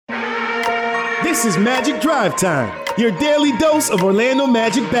This is Magic Drive Time, your daily dose of Orlando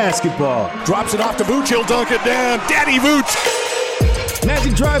Magic basketball. Drops it off to Vooch, he'll dunk it down. Daddy Vooch!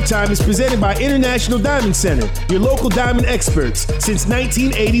 Magic Drive Time is presented by International Diamond Center, your local diamond experts since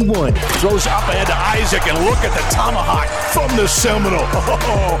 1981. Throws up ahead to Isaac, and look at the tomahawk from the Seminole.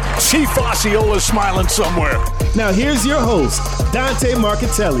 Oh, Chief Osceola's smiling somewhere. Now here's your host, Dante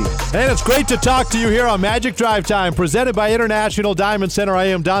Marchitelli. And it's great to talk to you here on Magic Drive Time, presented by International Diamond Center. I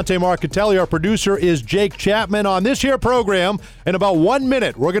am Dante Marchitelli. Our producer is Jake Chapman. On this here program, in about 1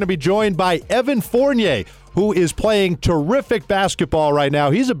 minute, we're going to be joined by Evan Fournier, who is playing terrific basketball right now.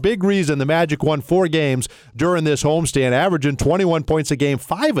 He's a big reason the Magic won 4 games during this homestand, averaging 21 points a game,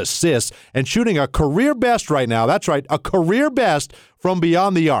 5 assists, and shooting a career best right now. That's right, a career best from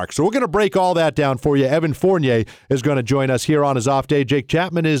beyond the arc. So we're going to break all that down for you. Evan Fournier is going to join us here on his off day. Jake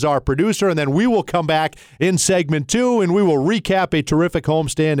Chapman is our producer, and then we will come back in segment 2, and we will recap a terrific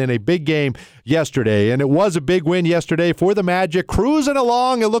homestand and a big game yesterday. And it was a big win yesterday for the Magic, cruising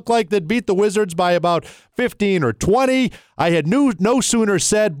along. It looked like they'd beat the Wizards by about 15 or 20. I had no sooner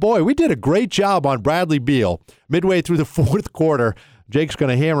said, boy, we did a great job on Bradley Beal midway through the fourth quarter. Jake's going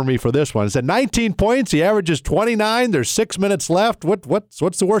to hammer me for this one. He said 19 points. He averages 29. There's 6 minutes left. What's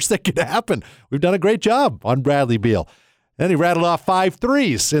the worst that could happen? We've done a great job on Bradley Beal. Then he rattled off 5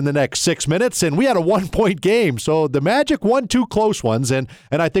 threes in the next 6 minutes, and we had a 1-point game. So the Magic won 2 close ones, and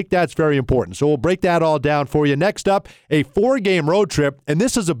I think that's very important. So we'll break that all down for you. Next up, a 4-game road trip, and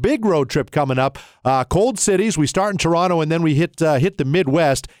this is a big road trip coming up. Cold cities. We start in Toronto, and then we hit the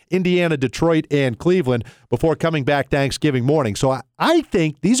Midwest, Indiana, Detroit, and Cleveland before coming back Thanksgiving morning. So I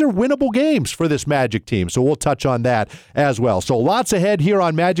think these are winnable games for this Magic team, so we'll touch on that as well. So lots ahead here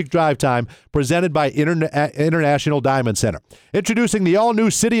on Magic Drive Time, presented by International Diamond Center. Introducing the all-new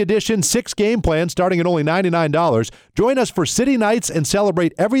City Edition 6-game plan starting at only $99. Join us for City Nights and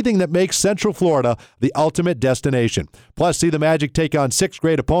celebrate everything that makes Central Florida the ultimate destination. Plus, see the Magic take on 6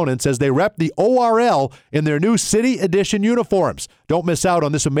 great opponents as they rep the ORL in their new City Edition uniforms. Don't miss out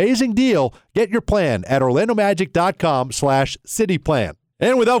on this amazing deal. Get your plan at orlandomagic.com/cityplan.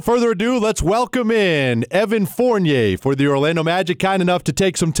 And without further ado, let's welcome in Evan Fournier for the Orlando Magic, kind enough to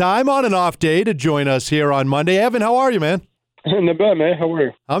take some time on an off day to join us here on Monday. Evan, how are you, man? Not bad, man. How are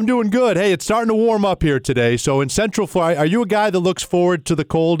you? I'm doing good. Hey, it's starting to warm up here today. So in Central Florida, are you a guy that looks forward to the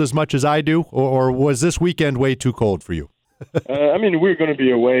cold as much as I do, or was this weekend way too cold for you? We're going to be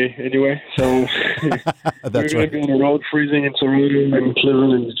away anyway, so we're going to be on the road freezing in Toronto and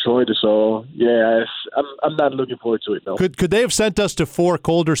Cleveland and Detroit. So yeah, I'm not looking forward to it. No. Could they have sent us to 4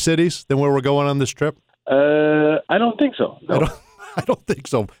 colder cities than where we're going on this trip? I don't think so. No. I don't think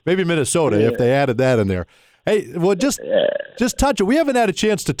so. Maybe Minnesota if they added that in there. Hey, well, just touch it. We haven't had a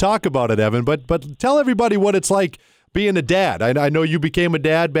chance to talk about it, Evan, but tell everybody what it's like being a dad. I know you became a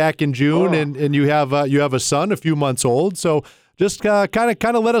dad back in June, and you have a son, a few months old. So just kind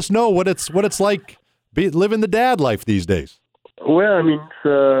of let us know what it's like living the dad life these days. Well,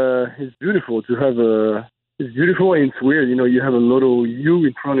 it's beautiful to have it's beautiful and it's weird. You know, you have a little you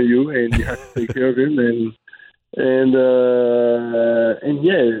in front of you, and you have to take care of him, and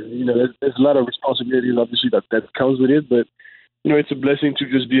yeah, you know, there's a lot of responsibilities obviously that comes with it, but you know, it's a blessing to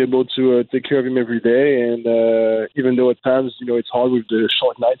just be able to take care of him every day. And even though at times, you know, it's hard with the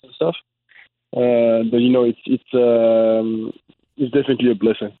short nights and stuff, but you know, it's definitely a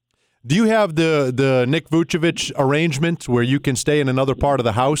blessing. Do you have the Nick Vucevic arrangement where you can stay in another part of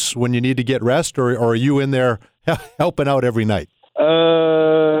the house when you need to get rest, or are you in there helping out every night?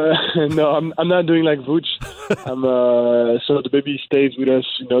 No, I'm not doing like Vooch. So the baby stays with us,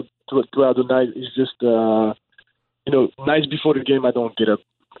 you know, throughout the night. It's just, you know, nights before the game, I don't get up.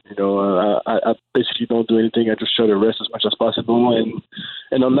 You know, I basically don't do anything. I just try to rest as much as possible.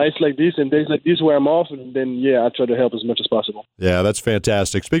 And on nights like this and days like this where I'm off, and then, yeah, I try to help as much as possible. Yeah, that's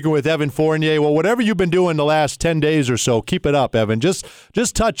fantastic. Speaking with Evan Fournier, well, whatever you've been doing the last 10 days or so, keep it up, Evan. Just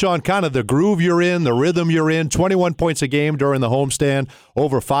touch on kind of the groove you're in, the rhythm you're in. 21 points a game during the homestand,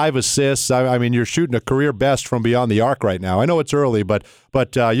 over 5 assists. I mean, you're shooting a career best from beyond the arc right now. I know it's early, but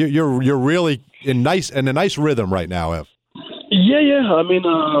you're really in a nice rhythm right now, Ev. Yeah. I mean,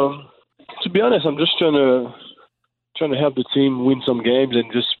 to be honest, I'm just trying to help the team win some games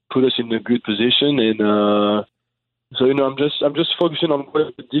and just put us in a good position. And so, you know, I'm just focusing on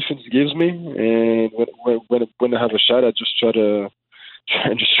what the defense gives me, and when I have a shot, I just try to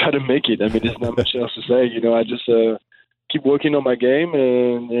make it. I mean, there's not much else to say. You know, I just keep working on my game,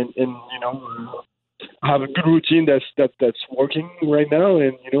 and you know, I have a good routine that's working right now,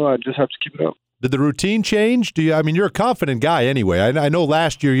 and you know, I just have to keep it up. Did the routine change? You're a confident guy anyway. I know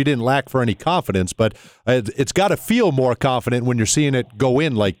last year you didn't lack for any confidence, but it's got to feel more confident when you're seeing it go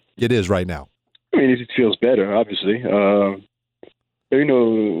in like it is right now. I mean, it feels better, obviously. You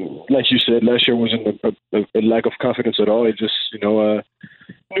know, like you said, last year wasn't a lack of confidence at all. It just,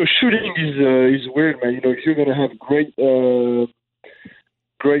 shooting is weird, man. You know, if you're gonna have great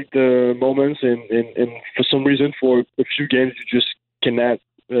moments, and for some reason, for a few games, you just cannot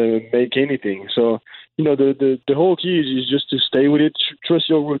make anything. So, you know, the whole key is just to stay with it, trust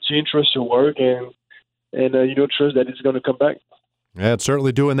your routine, trust your work, and trust that it's gonna come back. Yeah, it's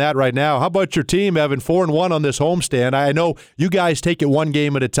certainly doing that right now. How about your team, Evan? 4-1 on this homestand. I know you guys take it one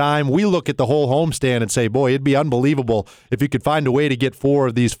game at a time. We look at the whole homestand and say, boy, it'd be unbelievable if you could find a way to get 4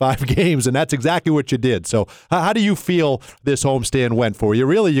 of these 5 games, and that's exactly what you did. So how do you feel this homestand went for you?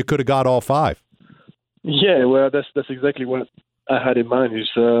 Really, you could have got all 5. Yeah, well, that's exactly what I had in mind. Is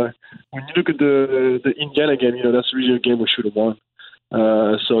when you look at the Indiana game, you know, that's really a game we should have won.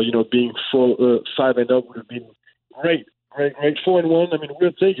 So, you know, being 5-0 would have been great. Great. 4-1. I mean,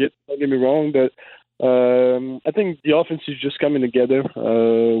 we'll take it. Don't get me wrong, but I think the offense is just coming together.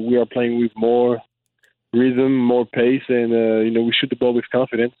 We are playing with more rhythm, more pace, and we shoot the ball with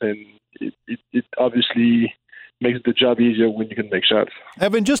confidence, and it obviously makes the job easier when you can make shots.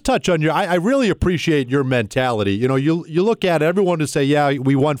 Evan, just touch on I really appreciate your mentality. You know, you look at everyone to say, yeah,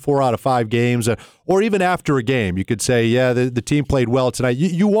 we won 4 out of 5 games, or even after a game, you could say, yeah, the team played well tonight.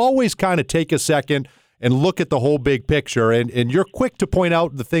 You always kind of take a second and look at the whole big picture, and you're quick to point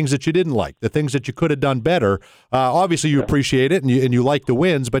out the things that you didn't like, the things that you could have done better. Obviously, you appreciate it, and you like the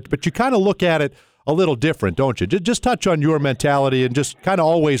wins, but you kind of look at it a little different, don't you? Just touch on your mentality and just kind of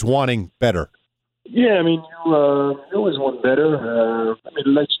always wanting better. Yeah, I mean, you always want better.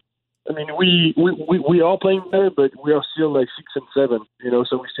 We are playing better, but we are still like 6 and 7, you know,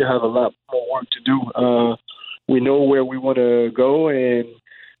 so we still have a lot more work to do. We know where we want to go, and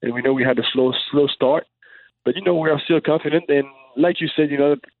we know we had a slow start. But, you know, we are still confident. And like you said, you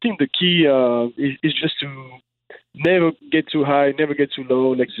know, I think the key is just to never get too high, never get too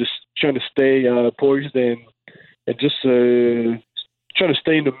low. Like just trying to stay poised and just trying to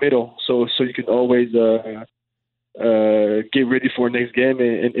stay in the middle so you can always get ready for next game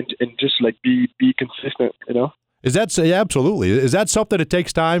and just like be consistent, you know? Absolutely. Is that something that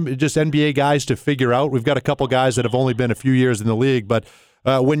takes time, just NBA guys to figure out? We've got a couple guys that have only been a few years in the league, but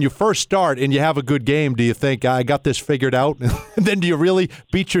when you first start and you have a good game, do you think, I got this figured out? And then do you really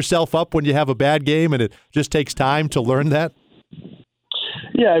beat yourself up when you have a bad game and it just takes time to learn that?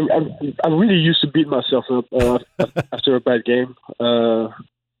 Yeah, I really used to beat myself up after a bad game.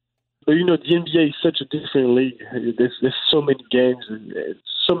 But, you know, the NBA is such a different league. There's so many games and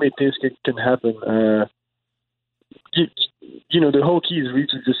so many things can happen. You know, the whole key is really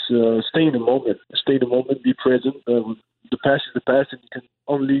to just stay in the moment, be present. The past is the past, and you can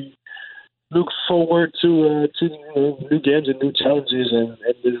only look forward to new games and new challenges, and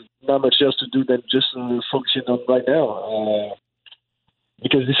there's not much else to do than just focusing on right now.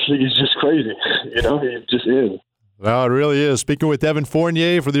 Because this league is just crazy, you know, it just is. Well, it really is. Speaking with Evan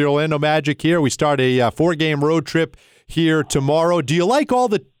Fournier for the Orlando Magic here, we start a 4-game road trip here tomorrow. Do you like all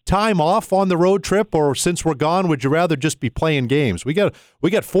the time off on the road trip, or since we're gone, would you rather just be playing games? We got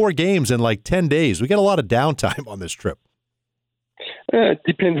 4 games in like 10 days. We got a lot of downtime on this trip. It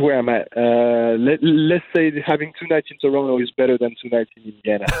depends where I'm at. Let's say having 2 nights in Toronto is better than 2 nights in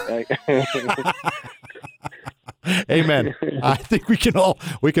Indiana. Right? Amen. I think we can all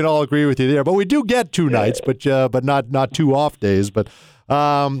agree with you there. But we do get 2 nights, but not 2 off days. But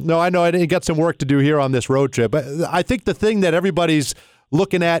no, I know I got some work to do here on this road trip. But I think the thing that everybody's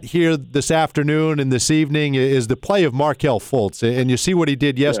looking at here this afternoon and this evening is the play of Markelle Fultz. And you see what he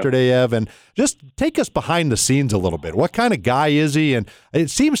did yesterday, Ev, and just take us behind the scenes a little bit. What kind of guy is he? And it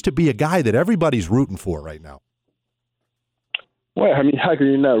seems to be a guy that everybody's rooting for right now. Well, I mean, how can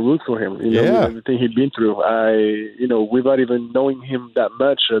you not root for him? You know, with everything he'd been through. Without even knowing him that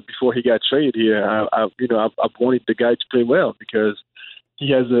much before he got traded here, I wanted the guy to play well because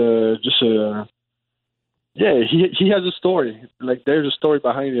he has he has a story. Like there's a story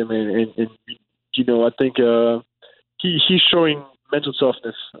behind him, and you know, I think he's showing mental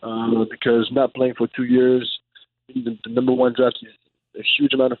toughness because not playing for 2 years, the number 1 draft is a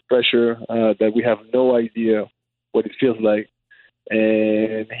huge amount of pressure that we have no idea what it feels like.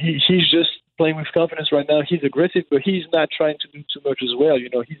 And he's just playing with confidence right now. He's aggressive, but he's not trying to do too much as well. You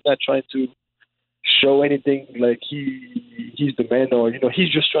know, he's not trying to show anything like he's the man, or, you know,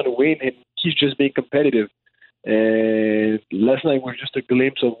 he's just trying to win, and he's just being competitive. And last night was just a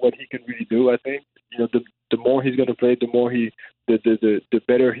glimpse of what he can really do. I think, you know, the more he's going to play, the more the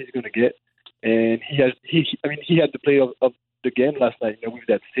better he's going to get. And he had the play of the game last night, you know, with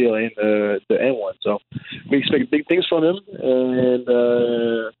that steal and the N1. So we expect big things from him. And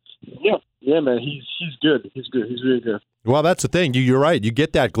Yeah, man, he's good. He's good. He's really good. Well, that's the thing. You're right. You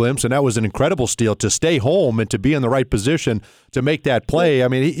get that glimpse, and that was an incredible steal to stay home and to be in the right position to make that play. I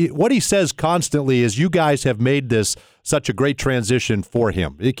mean, what he says constantly is you guys have made this such a great transition for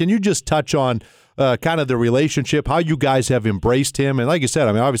him. Can you just touch on kind of the relationship, how you guys have embraced him? And like you said,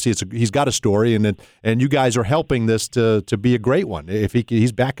 I mean, obviously he's got a story, and you guys are helping this to be a great one if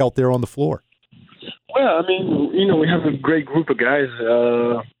he's back out there on the floor. Well, I mean, we have a great group of guys.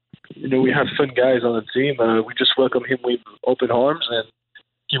 We have fun guys on the team. We just welcome him with open arms, and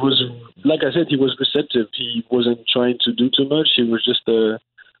he was, like I said, he was receptive. He wasn't trying to do too much. He was just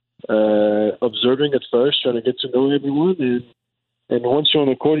observing at first, trying to get to know everyone. And once you're on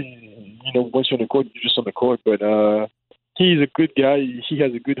the court, you're just on the court. But he's a good guy. He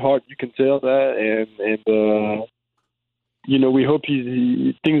has a good heart. You can tell that. And we hope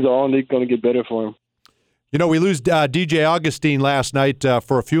things are only going to get better for him. We lose DJ Augustine last night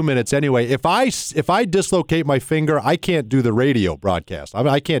for a few minutes anyway. If I dislocate my finger, I can't do the radio broadcast. I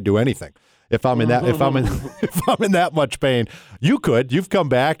mean, I can't do anything if I'm in that if I'm in that much pain. You could. You've come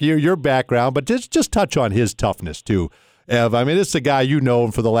back. Your background, but just touch on his toughness too, Ev. I mean, this is a guy you know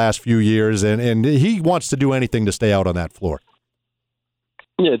him for the last few years, and he wants to do anything to stay out on that floor.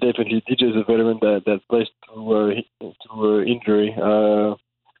 Yeah, definitely. DJ is a veteran that plays through injury.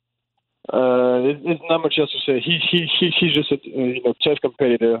 There's not much else to say. He's just a tough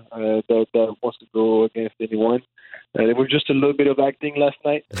competitor that wants to go against anyone. It was just a little bit of acting last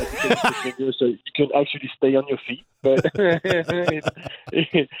night, so you can actually stay on your feet. But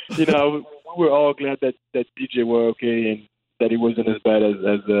we were all glad that DJ were okay and that he wasn't as bad as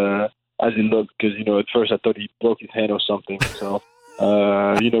he looked. Because at first I thought he broke his hand or something. So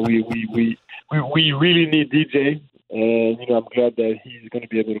we really need DJ, and I'm glad that he's going to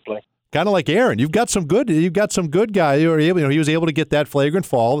be able to play. Kind of like Aaron, you've got some good guy. He was able to get that flagrant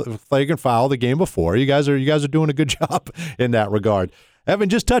foul the game before. You guys are doing a good job in that regard. Evan,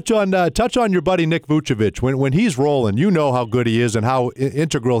 just touch on your buddy Nick Vucevic. When he's rolling, you know how good he is and how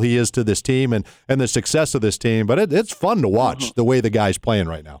integral he is to this team and the success of this team. But it's fun to watch the way the guy's playing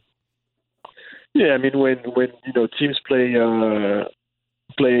right now. Yeah, I mean when teams play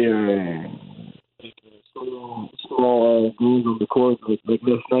small goals on the court like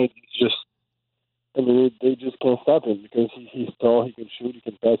last night, they just can't stop him because he's tall, he can shoot, he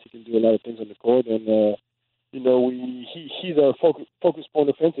can pass, he can do a lot of things on the court, and he's our focus point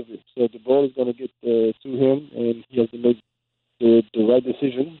offensively. So the ball is going to get to him, and he has to make the right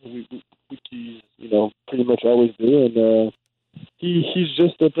decision, which he's pretty much always do, and he's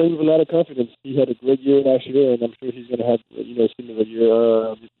just playing with a lot of confidence. He had a great year last year, and I'm sure he's going to have a similar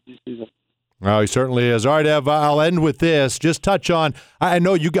year this season. Oh, he certainly is. All right, Ev, I'll end with this. Just touch on, I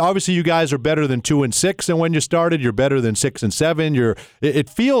know you guys are better than 2-6, and when you started, you're better than 6-7. It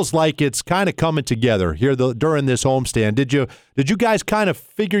feels like it's kind of coming together here during this homestand. Did you guys kind of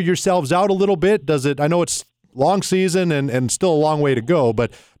figure yourselves out a little bit? I know it's long season and still a long way to go,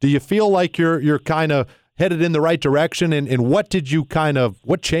 but do you feel like you're kind of headed in the right direction? And what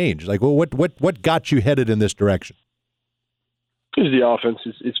changed? Like what got you headed in this direction? It's the offense.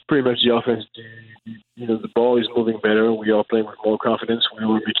 It's pretty much the offense. The ball is moving better. We are playing with more confidence. We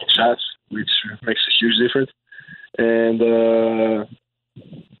are making shots, which makes a huge difference. And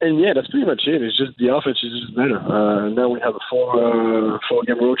yeah, that's pretty much it. It's just the offense is just better. Now we have a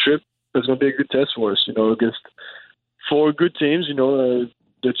four-game road trip. That's going to be a good test for us, against four good teams,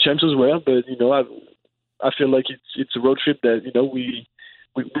 the champs as well. But, I feel like it's a road trip that,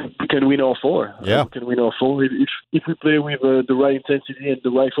 we can win all four. Yeah. We can win all four if we play with the right intensity and the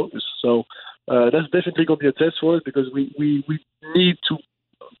right focus. So that's definitely going to be a test for us because we need to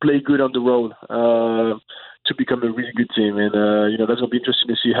play good on the road to become a really good team. And, that's going to be interesting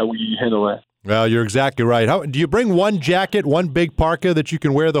to see how we handle that. Well, you're exactly right. Do you bring one jacket, one big parka that you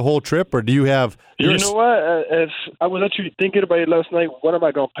can wear the whole trip, or do you have... You know what? I was actually thinking about it last night. What am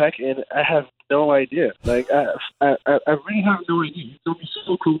I going to pack? And I have no idea. Like, I really have no idea. It's going to be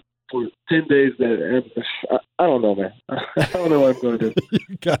so cool for 10 days. I don't know, man. I don't know what I'm going to do.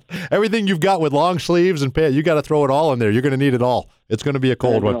 You got everything you've got with long sleeves and pants. You got to throw it all in there. You're going to need it all. It's going to be a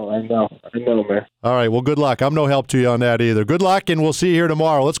cold one. I know, man. All right, well, good luck. I'm no help to you on that either. Good luck, and we'll see you here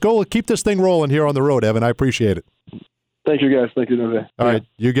tomorrow. Let's go. Keep this thing rolling here on the road, Evan. I appreciate it. Thank you, guys. Thank you, Jose. All right,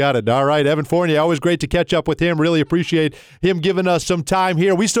 you got it. All right, Evan Fournier, always great to catch up with him. Really appreciate him giving us some time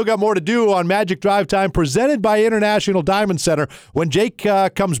here. We still got more to do on Magic Drive Time, presented by International Diamond Center. When Jake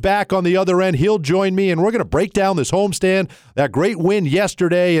comes back on the other end, he'll join me, and we're going to break down this homestand, that great win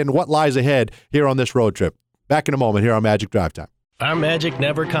yesterday, and what lies ahead here on this road trip. Back in a moment here on Magic Drive Time. Our Magic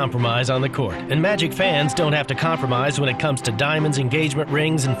never compromise on the court, and Magic fans don't have to compromise when it comes to diamonds, engagement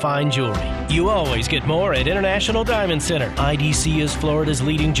rings, and fine jewelry. You always get more at International Diamond Center. IDC is Florida's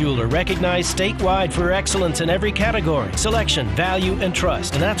leading jeweler, recognized statewide for excellence in every category, selection, value, and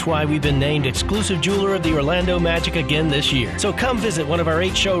trust. And that's why we've been named exclusive jeweler of the Orlando Magic again this year. So come visit one of our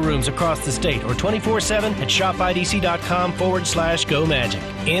 8 showrooms across the state or 24/7 at shopidc.com/Go Magic.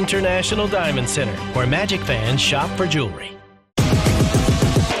 International Diamond Center, where Magic fans shop for jewelry.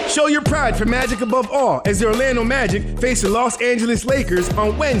 Show your pride for Magic above all as the Orlando Magic face the Los Angeles Lakers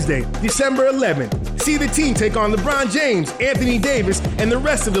on Wednesday, December 11th. See the team take on LeBron James, Anthony Davis, and the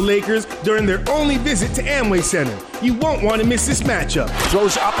rest of the Lakers during their only visit to Amway Center. You won't want to miss this matchup.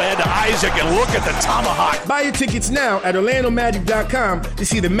 Throws up ahead to Isaac, and look at the tomahawk. Buy your tickets now at OrlandoMagic.com to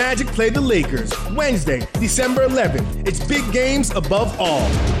see the Magic play the Lakers. Wednesday, December 11th. It's big games above all.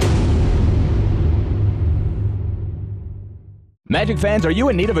 Magic fans, are you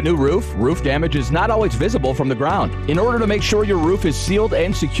in need of a new roof? Roof damage is not always visible from the ground. In order to make sure your roof is sealed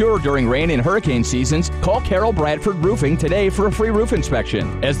and secure during rain and hurricane seasons, call Carol Bradford Roofing today for a free roof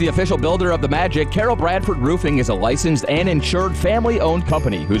inspection. As the official builder of the Magic, Carol Bradford Roofing is a licensed and insured family-owned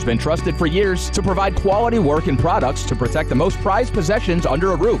company who's been trusted for years to provide quality work and products to protect the most prized possessions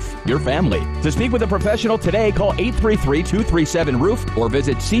under a roof, your family. To speak with a professional today, call 833-237-ROOF or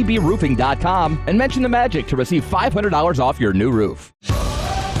visit cbroofing.com and mention the Magic to receive $500 off your new roof.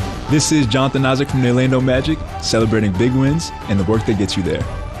 This is Jonathan Isaac from the Orlando Magic, celebrating big wins and the work that gets you there.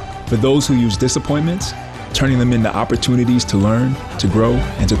 For those who use disappointments, turning them into opportunities to learn, to grow,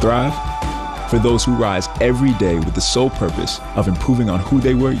 and to thrive. For those who rise every day with the sole purpose of improving on who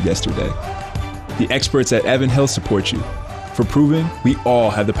they were yesterday. The experts at Advent Health support you for proving we all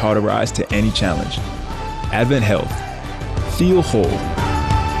have the power to rise to any challenge. Advent Health. Feel whole.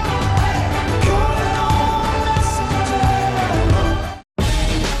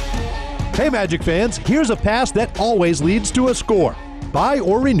 Hey Magic fans, here's a pass that always leads to a score. Buy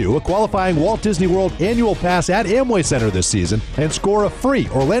or renew a qualifying Walt Disney World annual pass at Amway Center this season and score a free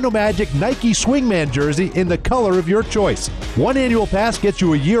Orlando Magic Nike Swingman jersey in the color of your choice. One annual pass gets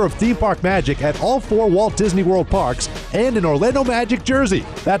you a year of theme park magic at all 4 Walt Disney World parks and an Orlando Magic jersey.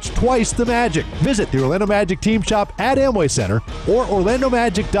 That's twice the magic. Visit the Orlando Magic team shop at Amway Center or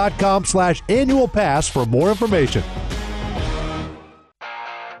orlandomagic.com/annual pass for more information.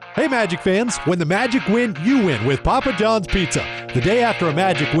 Hey Magic fans, when the Magic win, you win with Papa John's Pizza. The day after a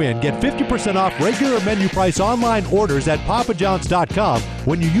Magic win, get 50% off regular menu price online orders at papajohns.com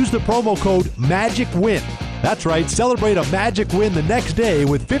when you use the promo code MAGICWIN. That's right, celebrate a Magic win the next day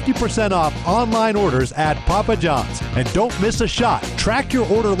with 50% off online orders at Papa John's. And don't miss a shot. Track your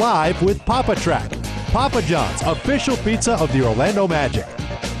order live with Papa Track. Papa John's, official pizza of the Orlando Magic.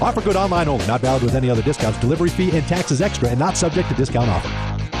 Offer good online only, not valid with any other discounts. Delivery fee and taxes extra and not subject to discount offer.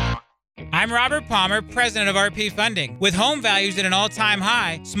 I'm Robert Palmer, president of RP Funding. With home values at an all-time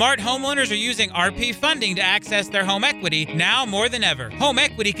high, smart homeowners are using RP Funding to access their home equity now more than ever. Home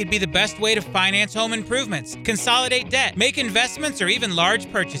equity could be the best way to finance home improvements, consolidate debt, make investments, or even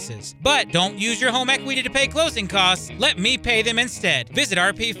large purchases. But don't use your home equity to pay closing costs. Let me pay them instead. Visit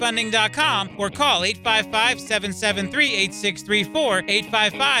rpfunding.com or call 855-773-8634,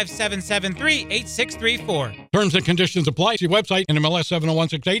 855-773-8634. Terms and conditions apply. See website NMLS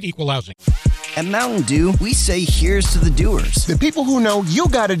 70168, Equal Housing. At Mountain Dew, we say here's to the doers. The people who know you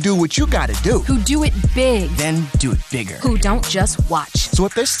gotta do what you gotta do. Who do it big. Then do it bigger. Who don't just watch. So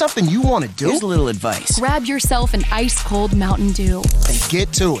if there's something you want to do, here's a little advice. Grab yourself an ice-cold Mountain Dew. And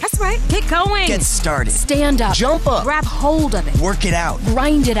get to it. That's right. Get going. Get started. Stand up. Jump up. Grab hold of it. Work it out.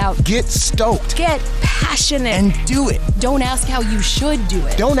 Grind it out. Get stoked. Get passionate. And do it. Don't ask how you should do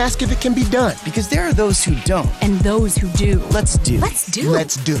it. Don't ask if it can be done. Because there are those who don't. And those who do. Let's do. Let's do.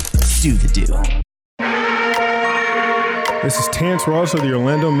 Let's do. Let's do the do. This is Terrence Ross of the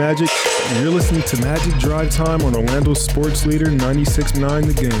Orlando Magic, and you're listening to Magic Drive Time on Orlando Sports Leader 96.9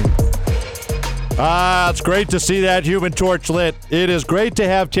 The Game. It's great to see that human torch lit. It is great to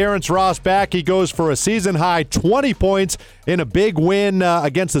have Terrence Ross back. He goes for a season-high 20 points in a big win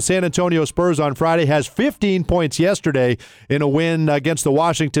against the San Antonio Spurs on Friday. Has 15 points yesterday in a win against the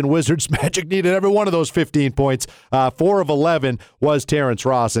Washington Wizards. Magic needed every one of those 15 points. 4 of 11 was Terrence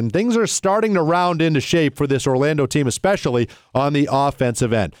Ross. And things are starting to round into shape for this Orlando team, especially on the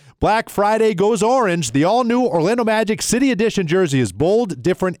offensive end. Black Friday goes orange. The all-new Orlando Magic City Edition jersey is bold,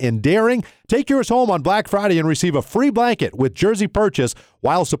 different, and daring. Take yours home on Black Friday and receive a free blanket with jersey purchase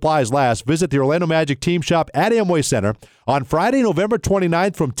while supplies last. Visit the Orlando Magic team shop at Amway Center on Friday, November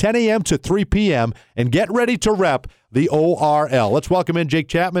 29th from 10 a.m. to 3 p.m. and get ready to rep the ORL. Let's welcome in Jake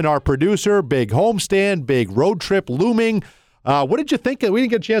Chapman, our producer. Big homestand, big road trip looming. What did you think? We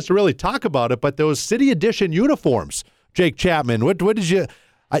didn't get a chance to really talk about it, but those City Edition uniforms, Jake Chapman, what did you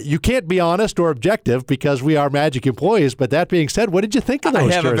you can't be honest or objective because we are Magic employees, but that being said, what did you think of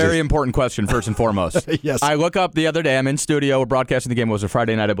those I have jerseys? a very important question, first and foremost. Yes. I look up the other day, I'm in studio, we're broadcasting the game, it was a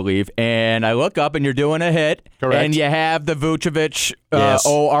Friday night, I believe, and I look up and you're doing a hit, Correct. and you have the Vucevic Yes.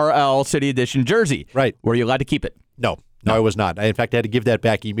 ORL City Edition jersey. Right. Were you allowed to keep it? No, I was not. In fact, I had to give that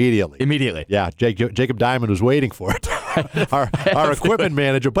back immediately. Immediately. Yeah, Jacob Diamond was waiting for it, our equipment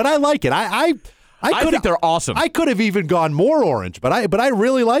manager. But I like it. I think they're awesome. I could have even gone more orange, but I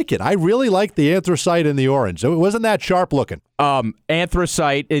really like it. I really like the anthracite and the orange. It wasn't that sharp looking.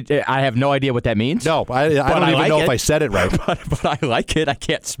 Anthracite, I have no idea what that means. No, I don't even know if I said it right. but I like it. I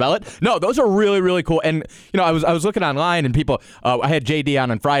can't spell it. No, those are really, really cool. And, I was looking online and people, I had JD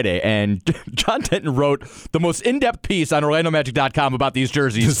on Friday, and John Denton wrote the most in-depth piece on OrlandoMagic.com about these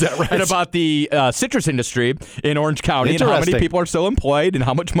jerseys. Is that right? And about the citrus industry in Orange County and how many people are still employed and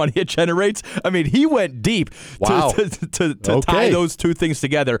how much money it generates. I mean, he went deep to tie those two things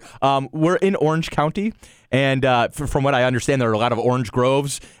together. We're in Orange County. And from what I understand, there are a lot of orange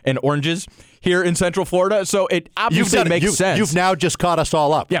groves and oranges here in Central Florida. So it obviously makes sense. You've now just caught us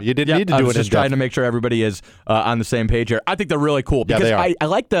all up. Yeah, You didn't need to do it. I was just trying to make sure everybody is on the same page here. I think they're really cool because they are. I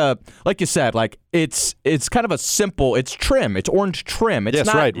like like you said, like it's kind of a simple, it's trim. It's orange trim. It's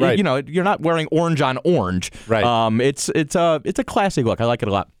not, right. You're not wearing orange on orange. Right. It's a classy look. I like it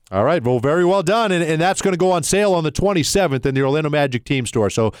a lot. All right, well, very well done, and that's going to go on sale on the 27th in the Orlando Magic team store,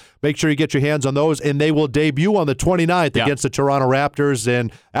 so make sure you get your hands on those, and they will debut on the 29th against the Toronto Raptors,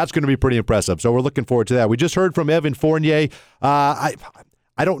 and that's going to be pretty impressive, so we're looking forward to that. We just heard from Evan Fournier. I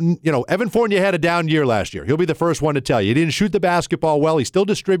don't, Evan Fournier had a down year last year. He'll be the first one to tell you. He didn't shoot the basketball well. He still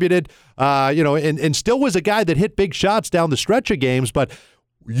distributed, and still was a guy that hit big shots down the stretch of games, but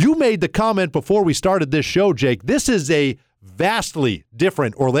you made the comment before we started this show, Jake. This is a vastly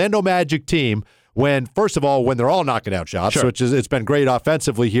different Orlando Magic team when they're all knocking down shots, which is it's been great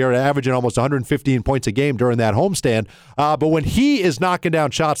offensively here, averaging almost 115 points a game during that homestand. But when he is knocking down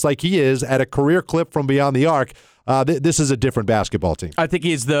shots like he is at a career clip from beyond the arc, this is a different basketball team. I think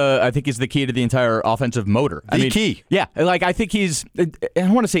he's the key to the entire offensive motor. Key. Yeah, like I think he's, I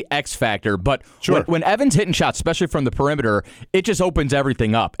don't want to say X factor, but when Evan's hitting shots, especially from the perimeter, it just opens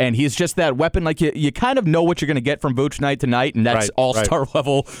everything up. And he's just that weapon. Like you kind of know what you're going to get from Vooch night to night, and that's all-star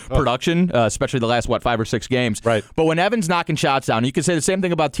level production, especially the last 5 or 6 games. Right. But when Evan's knocking shots down, you can say the same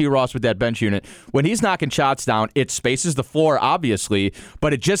thing about T. Ross with that bench unit. When he's knocking shots down, it spaces the floor, obviously,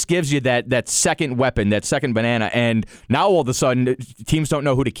 but it just gives you that second weapon, that second banana. And now all of a sudden, teams don't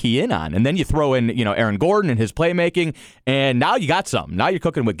know who to key in on. And then you throw in, Aaron Gordon and his playmaking, and now you got something. Now you're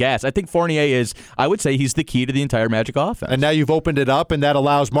cooking with gas. I think Fournier is, I would say, he's the key to the entire Magic offense. And now you've opened it up, and that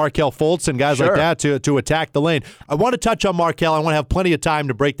allows Markelle Fultz and guys like that to attack the lane. I want to touch on Markelle. I want to have plenty of time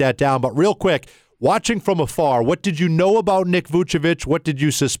to break that down. But real quick, watching from afar, what did you know about Nick Vucevic? What did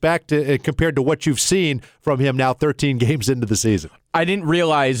you suspect compared to what you've seen from him now 13 games into the season? I didn't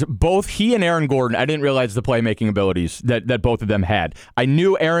realize both he and Aaron Gordon, I didn't realize the playmaking abilities that both of them had. I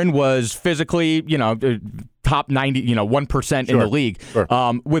knew Aaron was physically, top 90, 1% in the league. Sure.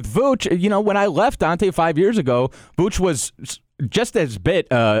 With Vooch, when I left Dante 5 years ago, Vooch was just as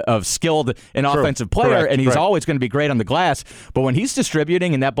bit of skilled an offensive player, and he's always going to be great on the glass. But when he's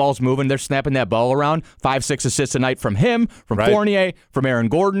distributing and that ball's moving, they're snapping that ball around. 5-6 assists a night from him, from Fournier, from Aaron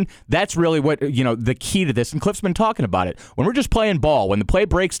Gordon. That's really what the key to this. And Cliff's been talking about it. When we're just playing ball, when the play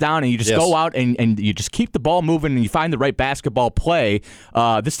breaks down and you just go out and you just keep the ball moving and you find the right basketball play,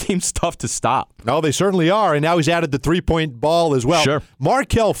 this team's tough to stop. No, they certainly are. And now he's added the three-point ball as well. Sure.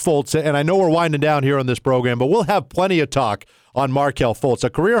 Markelle Fultz, and I know we're winding down here on this program, but we'll have plenty of talk on Markelle Fultz. A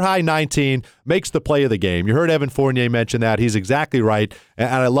career-high 19, makes the play of the game. You heard Evan Fournier mention that. He's exactly right. And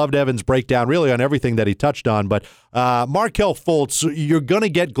I loved Evan's breakdown really on everything that he touched on. But Markelle Fultz, you're going to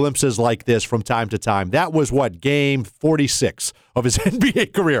get glimpses like this from time to time. That was, game 46 of his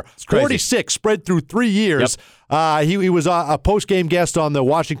NBA career. 46 spread through 3 years. Yep. He was a post-game guest on the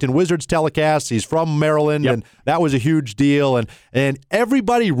Washington Wizards telecast. He's from Maryland, and that was a huge deal. And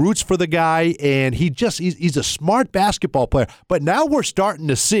everybody roots for the guy, and he's a smart basketball player. But now we're starting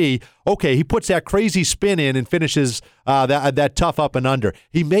to see, okay, he puts that crazy spin in and finishes that tough up and under.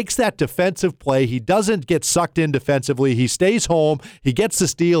 He makes that defensive play. He doesn't get sucked in defensively. He stays home. He gets the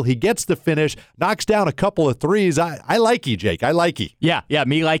steal. He gets the finish. Knocks down a couple of threes. I like you, Jake. I like you. Yeah,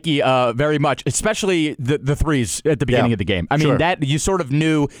 me like you very much, especially the threes at the beginning of the game. I mean, that you sort of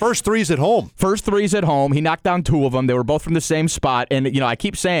knew. First threes at home. He knocked down 2 of them. They were both from the same spot. And, I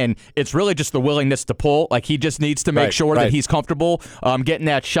keep saying it's really just the willingness to pull. Like, he just needs to make sure that he's comfortable getting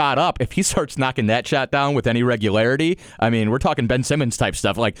that shot up. If he starts knocking that shot down with any regularity, be. I mean, we're talking Ben Simmons type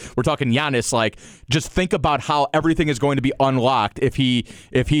stuff. Like, we're talking Giannis. Like, just think about how everything is going to be unlocked if he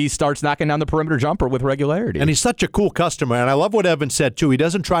starts knocking down the perimeter jumper with regularity. And he's such a cool customer, and I love what Evan said, too. He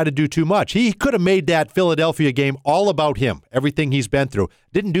doesn't try to do too much. He could have made that Philadelphia game all about him, everything he's been through.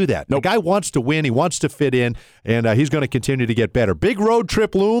 Didn't do that. Nope. The guy wants to win. He wants to fit in, and he's going to continue to get better. Big road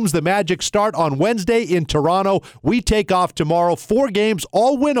trip looms. The Magic start on Wednesday in Toronto. We take off tomorrow. 4 games,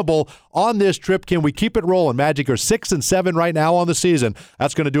 all winnable on this trip. Can we keep it rolling? Magic are 6-7 right now on the season.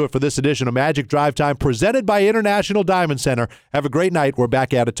 That's going to do it for this edition of Magic Drive Time, presented by International Diamond Center. Have a great night. We're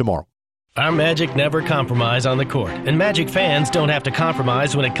back at it tomorrow. Our Magic never compromise on the court, and Magic fans don't have to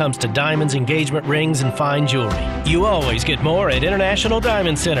compromise when it comes to diamonds, engagement rings, and fine jewelry. You always get more at International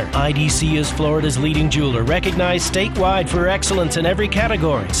Diamond Center. IDC is Florida's leading jeweler, recognized statewide for excellence in every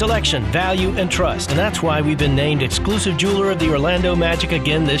category, selection, value, and trust. And that's why we've been named exclusive jeweler of the Orlando Magic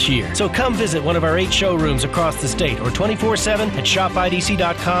again this year. So come visit one of our 8 showrooms across the state or 24/7 at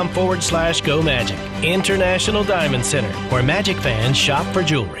shopidc.com/go Magic. International Diamond Center, where Magic fans shop for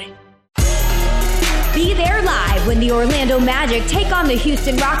jewelry. Be there live when the Orlando Magic take on the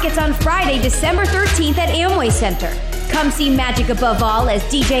Houston Rockets on Friday, December 13th at Amway Center. Come see Magic Above All as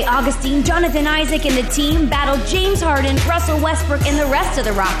DJ Augustine, Jonathan Isaac, and the team battle James Harden, Russell Westbrook, and the rest of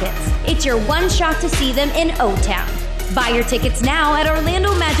the Rockets. It's your one shot to see them in O-Town. Buy your tickets now at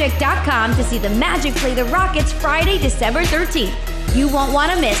OrlandoMagic.com to see the Magic play the Rockets Friday, December 13th. You won't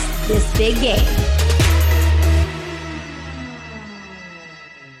want to miss this big game.